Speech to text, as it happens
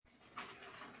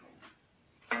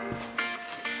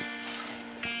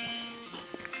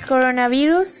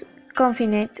coronavirus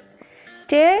confined.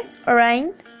 The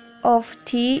reign of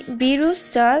the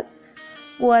virus that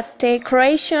what the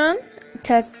creation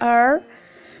that are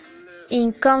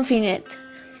in confined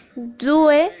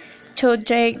due to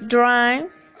the drain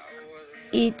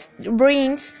it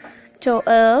brings to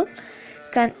all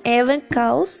can even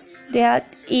cause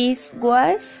that it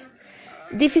was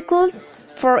difficult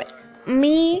for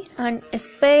me and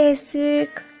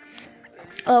specific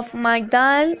of my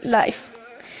daily life.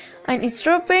 I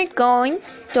stopped going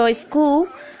to school,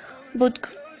 but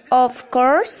of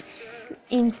course,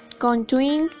 in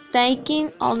continuing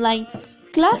taking online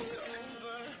class,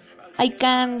 I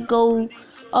can go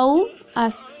out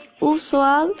as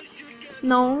usual.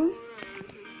 No,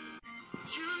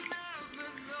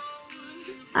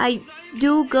 I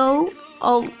do go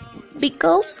out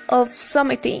because of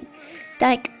something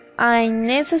that I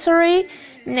necessarily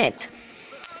need.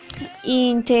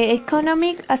 In the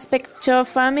economic aspect of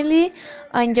family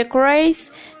and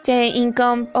decrease the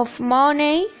income of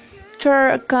money,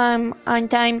 there come a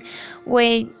time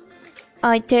when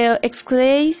I tell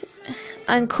exclaim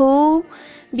and could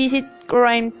visit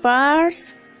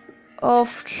grandparents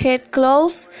of head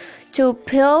close to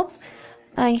help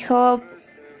and hope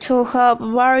to have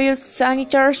various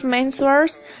sanitary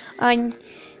measures and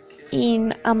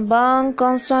in a bank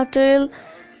consulted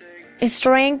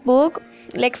strength book,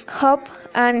 let's hope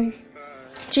and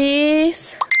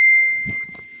cheese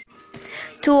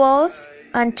to us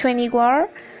and 21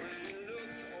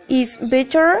 is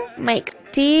better make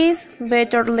this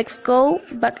better let's go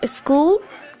back to school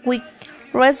with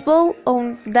responsible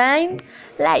on thine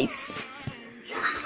lives.